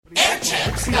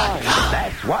Jammin.com.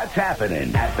 That's what's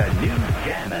happening at the new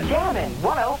Jammin. Jammin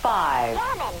 105.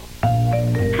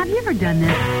 Have you ever done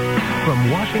this?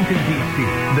 From Washington, D.C.,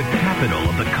 the capital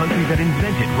of the country that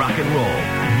invented rock and roll,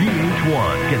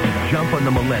 VH1 gets a jump on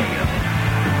the millennium.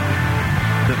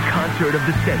 The concert of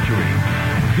the century.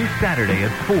 This Saturday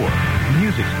at 4,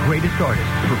 music's greatest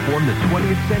artists perform the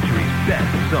 20th century's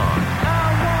best songs.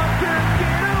 I want to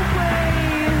get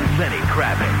away. Lenny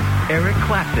Kravitz, Eric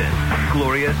Clapton,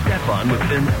 Gloria Estefan with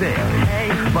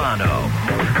NSYNC, Bono,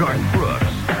 Garth Brooks,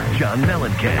 John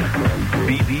Mellencamp,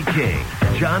 B.B. King,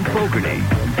 John Fogerty,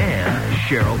 and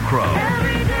Sheryl Crow.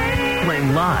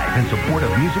 Playing live in support of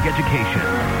music education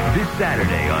this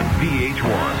Saturday on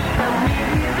VH1.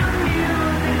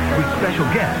 With special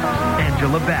guests,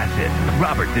 Angela Bassett,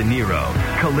 Robert De Niro,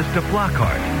 Callista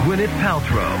Flockhart, Gwyneth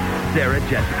Paltrow, Sarah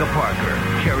Jessica Parker,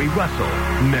 Kerry Russell,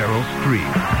 Meryl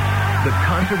Streep. The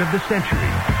concert of the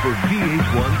century for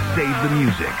VH1 Save the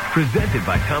Music. Presented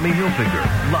by Tommy Hilfiger.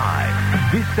 Live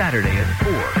this Saturday at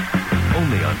 4.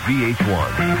 Only on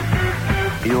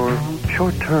VH1. Your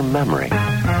short-term memory.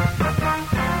 Jammin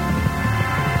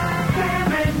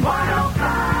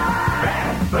 105.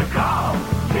 That's Bacall.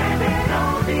 Jammin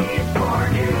oldies for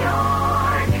New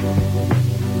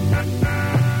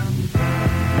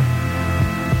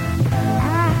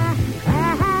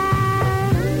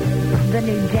The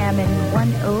new Jammin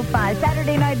 105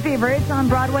 Saturday Night Fever. It's on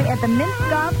Broadway at the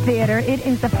Minskoff Theater. It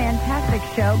is a fantastic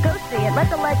show. Go see it. Let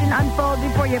the legend unfold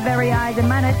before your very eyes. And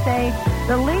might I say,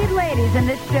 the lead ladies in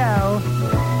this show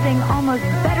sing almost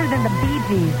better than the Bee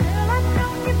Gees.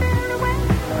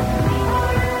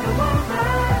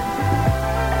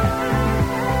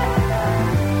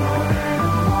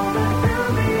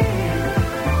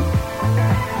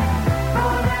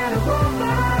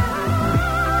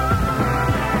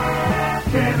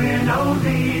 Jammin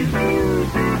oldies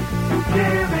music.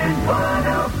 Jammin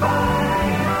 105.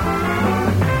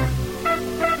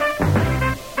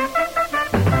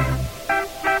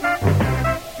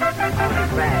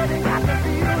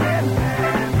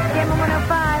 Jammin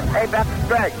 105. Hey, Beth, it's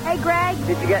Greg. Hey, Greg.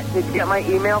 Did you get my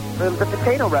email? The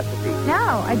potato recipe.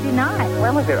 No, I did not.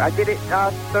 When was it? I did it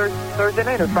Thursday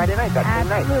night or Friday night. That same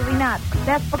night. Absolutely not.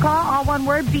 That's Bacall, all one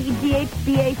word,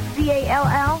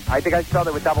 Bethbacall. I think I spelled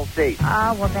it with double C.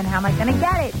 Oh, well, then how am I going to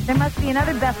get it? There must be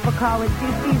another Beth Bacall with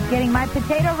two C's getting my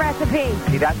potato recipe.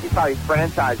 See, that's you probably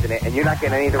franchising it, and you're not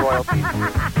getting any of the royalties.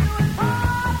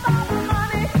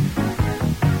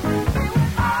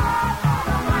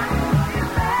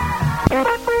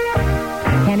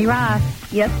 Candy Ross.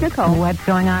 Yes, Nichole. What's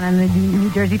going on the New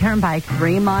Jersey Turnpike?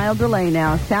 3-mile delay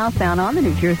now. Southbound on the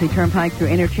New Jersey Turnpike through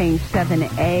interchange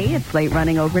 7A. It's late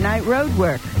running overnight road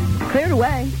work. Cleared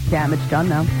away. Damage done,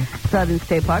 though. Southern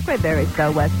State Parkway, very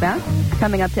slow westbound.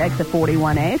 Coming up to exit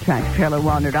 41A, tractor trailer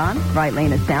wandered on. Right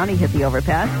lane is down. He hit the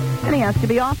overpass, and he has to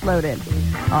be offloaded.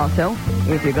 Also,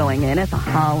 if you're going in at the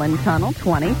Holland Tunnel,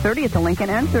 20, 30 at the Lincoln,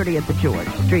 and 30 at the George.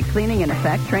 Street cleaning in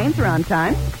effect. Trains are on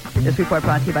time. This report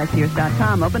brought to you by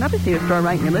Sears.com. Open up a Sears store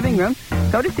right in your living room.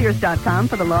 Go to Sears.com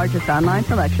for the largest online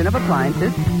selection of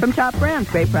appliances from top brands,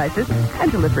 great prices, and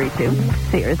delivery to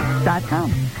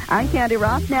Sears.com. I'm Candy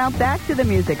Ross. Now back to the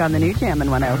music on the new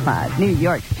Jammin 105. New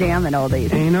York's Jammin'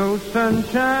 Oldies. Ain't no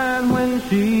sunshine when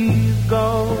she's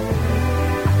gone.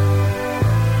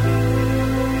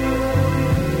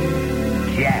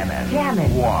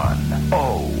 Jammin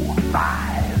 105.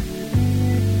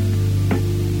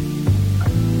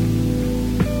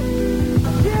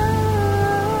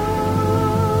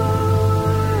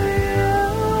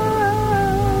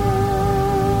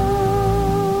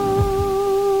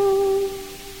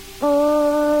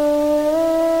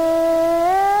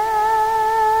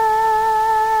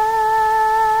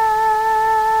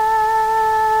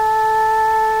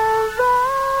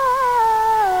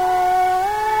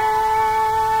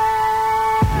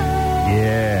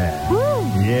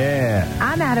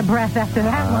 Breath after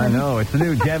that one. I know. It's the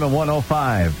new Jammin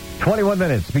 105. 21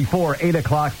 minutes before 8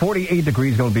 o'clock. 48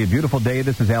 degrees. Going to be a beautiful day.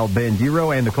 This is Al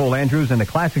Bandiro and Nichole Andrews and the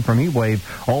classic from Heatwave,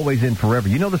 Always In Forever.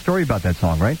 You know the story about that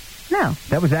song, right? No.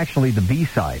 That was actually the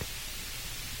B-side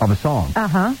of a song.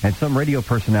 Uh-huh. And some radio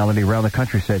personality around the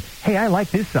country said, hey, I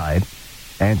like this side.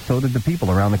 And so did the people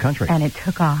around the country. And it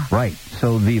took off. Right.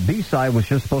 So the B-side was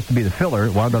just supposed to be the filler,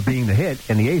 wound up being the hit,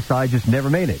 and the A-side just never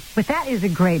made it. But that is a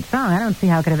great song. I don't see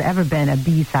how it could have ever been a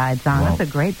B-side song. Well, that's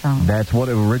a great song. That's what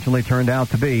it originally turned out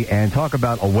to be. And talk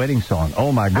about a wedding song.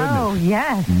 Oh, my goodness. Oh,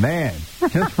 yes. Man,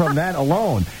 just from that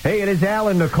alone. Hey, it is Al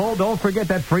and Nichole. Don't forget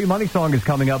that free money song is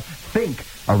coming up. Think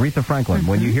Aretha Franklin.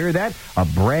 When you hear that, a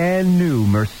brand new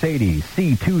Mercedes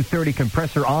C230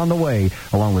 compressor on the way,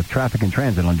 along with traffic and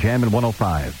transit on Jammin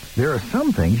 105. There are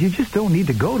some things you just don't need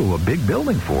to go to a big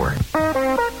building for.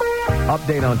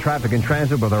 Update on traffic and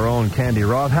transit with our own Candy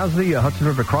Roth. How's the Hudson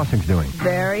River crossings doing?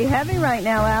 Very heavy right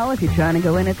now, Al. If you're trying to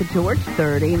go in at the George,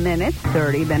 30 minutes.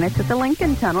 30 minutes at the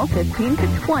Lincoln Tunnel, 15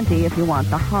 to 20 if you want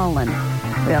the Holland.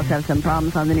 We also have some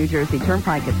problems on the New Jersey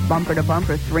Turnpike. It's bumper to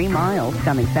bumper, 3 miles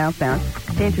coming southbound.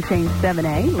 The interchange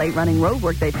 7A, late running road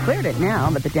work. They've cleared it now,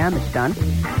 but the damage done.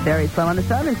 Very slow on the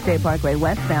Southern State Parkway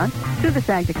westbound. Through the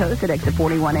Saginaw Coast at exit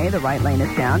 41A, the right lane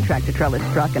is down. Tractor trailer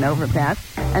struck an overpass,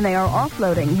 and they are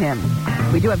offloading him.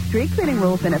 We do have street cleaning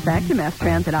rules in effect to mass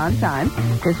transit on time.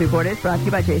 This report is brought to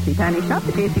you by JCPenney. Shop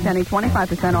at JCPenney,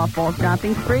 25% off fall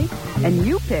shopping spree, and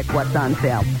you pick what's on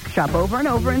sale. Shop over and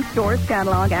over in stores,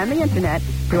 catalog, and the internet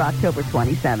through October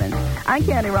 27th. I'm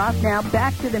Candy Roth. Now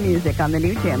back to the music on the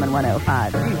new Jammin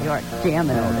 105. New York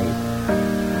Jammin' Oldies.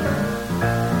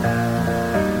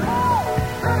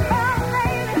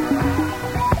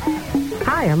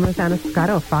 Hi, I'm Rosanna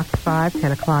Scotto of Fox 5,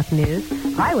 10 o'clock news.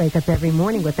 I wake up every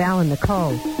morning with Al and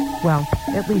Nichole. Well,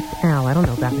 at least Al. I don't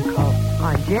know about Nichole.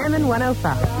 On Jammin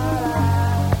 105.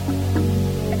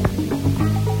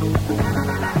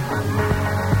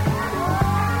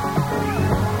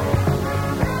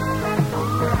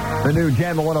 The new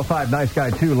Jammin 105, nice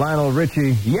guy too, Lionel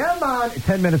Richie. Yeah, man.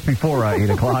 10 minutes before 8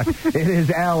 o'clock. It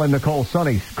is Al and Nichole.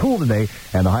 Sunny, cool today,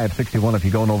 and the high of 61 if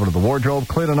you're going over to the wardrobe.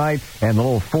 Clear tonight, and the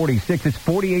low 46. It's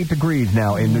 48 degrees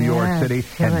now in New York City,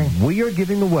 and we are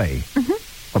giving away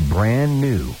a brand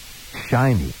new,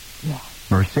 shiny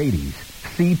Mercedes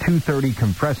C230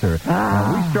 compressor.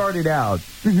 Now, we started out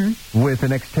with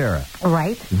an Xterra.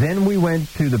 Right. Then we went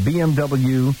to the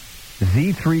BMW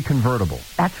Z3 convertible.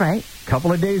 That's right. A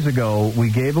couple of days ago, we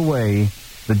gave away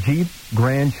the Jeep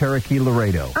Grand Cherokee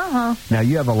Laredo. Now,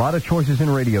 you have a lot of choices in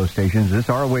radio stations. This is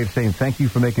our way of saying thank you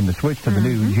for making the switch to the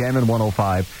new Jammin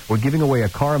 105. We're giving away a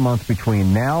car a month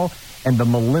between now and the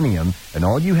millennium, and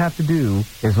all you have to do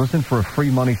is listen for a free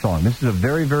money song. This is a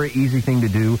very, very easy thing to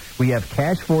do. We have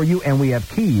cash for you, and we have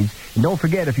keys. And don't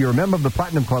forget, if you're a member of the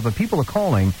Platinum Club, if people are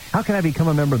calling, how can I become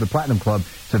a member of the Platinum Club?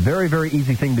 It's a very, very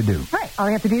easy thing to do. Right. All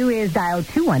you have to do is dial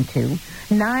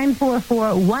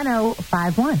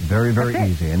 212-944-1051. Very, very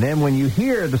easy. And then when you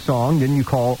hear the song, then you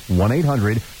call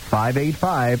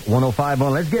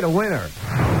 1-800-585-1051. Let's get a winner.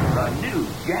 The new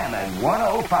Jammin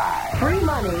 105. Free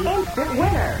money, instant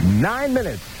winner. 9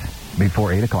 minutes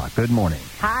before 8 o'clock. Good morning.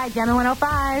 Hi, Jammin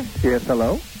 105. Yes,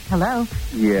 hello? Hello.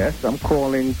 Yes, I'm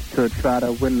calling to try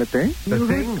to win the thing. The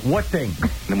thing? What thing?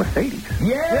 The Mercedes.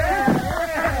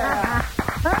 Yeah!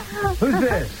 Who's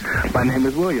this? My name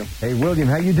is William. Hey, William,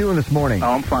 how you doing this morning?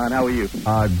 Oh, I'm fine. How are you?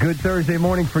 Good Thursday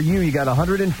morning for you. You got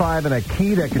 105 and a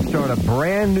key that can start a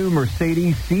brand new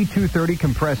Mercedes C230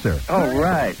 compressor. All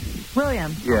right.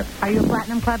 William. Yes. Are you a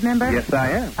Platinum Club member? Yes, I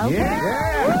am. Okay.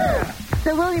 Yeah.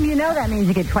 So, William, you know that means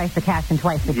you get twice the cash and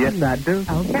twice the keys. Yes, I do.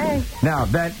 Okay. Now,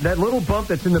 that little bump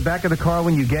that's in the back of the car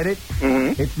when you get it,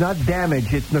 it's not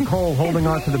damage. It's Nichole holding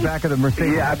on to the back of the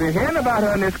Mercedes. Yeah, I've been hearing about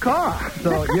her in this car.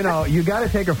 So, you got to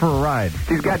take her for a ride.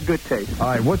 She's got good taste. All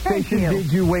right, what station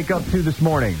did you wake up to this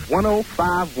morning?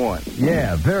 105.1.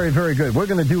 Yeah, very, very good. We're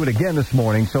going to do it again this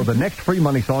morning, so the next free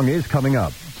money song is coming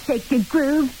up. Shake your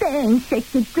groove thing,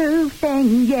 shake your groove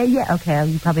thing, yeah, yeah. Okay,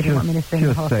 you probably didn't want me to sing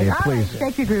the whole say thing. it, please. Right,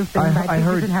 shake your groove thing by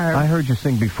Peaches and Herb. I heard you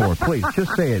sing before. Please,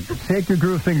 just say it. Shake your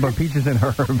groove thing by Peaches and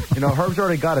Herb. Herb's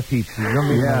already got a peach.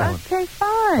 Yeah. Okay,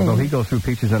 fine. Although he goes through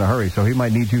Peaches in a hurry, so he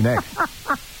might need you next.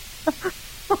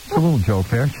 Just a little joke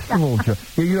there. Just a little joke.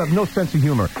 You have no sense of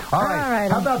humor. All right.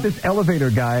 How about this elevator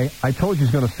guy? I told you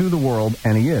he's going to sue the world,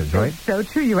 and he is, right? It's so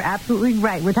true. You were absolutely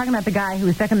right. We're talking about the guy who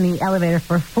was stuck in the elevator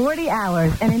for 40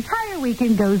 hours. An entire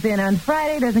weekend goes in on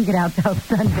Friday, doesn't get out till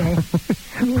Sunday.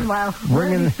 Meanwhile, what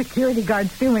are these security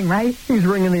guards doing, right? He's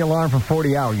ringing the alarm for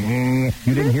 40 hours. You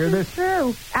didn't hear this?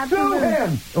 True. Absolutely. Sue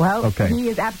him. Well, he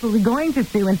is absolutely going to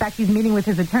sue. In fact, he's meeting with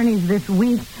his attorneys this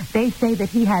week. They say that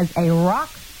he has a rock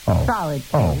solid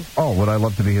case. Would I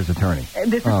love to be his attorney?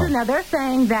 This is true. Now, they're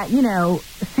saying that,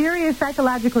 serious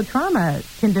psychological trauma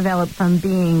can develop from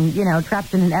being,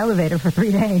 trapped in an elevator for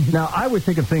 3 days. Now, I would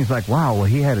think of things like, wow, well,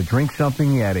 he had to drink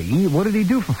something, he had to eat. What did he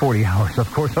do for 40 hours?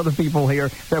 Of course, other people here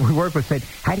that we work with said,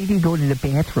 how did he go to the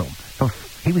bathroom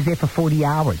He was there for 40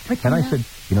 hours. And I said,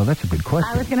 that's a good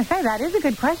question. I was going to say, that is a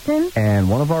good question. And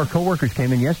one of our coworkers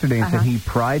came in yesterday and said he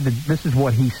pried this is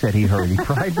what he said he heard. He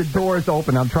pried the doors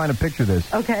open. I'm trying to picture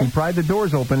this. Okay. He pried the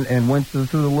doors open and went through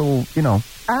the little,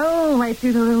 Oh, right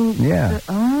through the little... Yeah.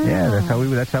 Yeah,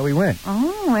 that's how we went.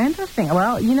 Oh, interesting.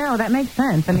 Well, that makes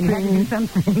sense. I mean, you had to do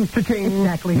something.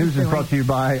 Exactly. News is brought to you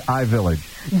by iVillage.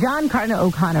 John Cardinal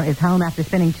O'Connor is home after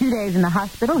spending 2 days in the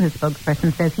hospital. His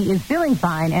spokesperson says he is feeling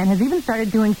fine and has even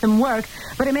started doing some work,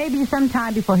 but it may be some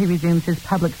time before he resumes his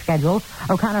public schedule.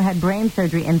 O'Connor had brain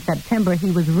surgery in September.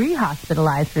 He was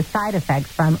re-hospitalized for side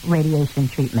effects from radiation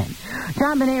treatment.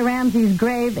 John Benet Ramsey's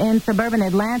grave in suburban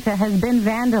Atlanta has been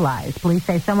vandalized. Police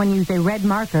say someone used a red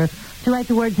marker to write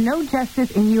the words "No Justice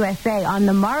in USA" on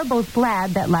the marble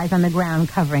slab that lies on the ground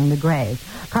covering the grave.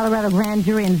 Colorado grand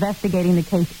jury investigating the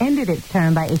case ended its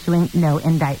term by issuing no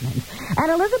indictments.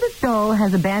 And Elizabeth Dole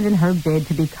has abandoned her bid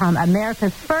to become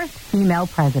America's first female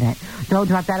president. Dole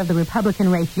dropped out of the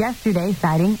Republican race yesterday,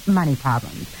 citing money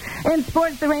problems. In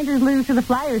sports, the Rangers lose to the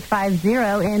Flyers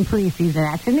 5-0 in preseason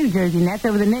action. New Jersey Nets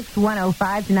over the Knicks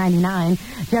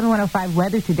 105-99. Jammin 105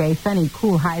 weather today. Sunny,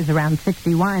 cool, highs around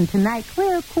 61. Tonight,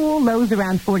 clear, cool, lows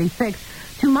around 46.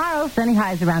 Tomorrow, sunny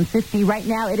highs around 50. Right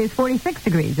now, it is 46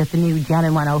 degrees at the new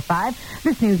Jammin 105.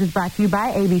 This news is brought to you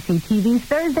by ABC TV's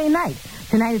Thursday Night.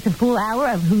 Tonight, it's a full hour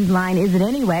of Whose Line Is It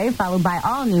Anyway, followed by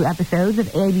all new episodes of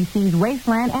ABC's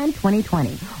Wasteland and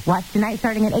 2020. Watch tonight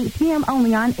starting at 8 p.m.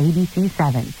 only on ABC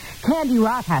 7. Candy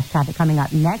Rock has traffic coming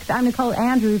up next. I'm Nichole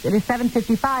Andrews. It is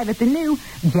 7:55 at the new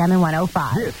Jammin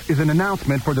 105. This is an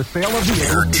announcement for the sale of the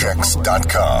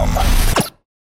Airchecks.com.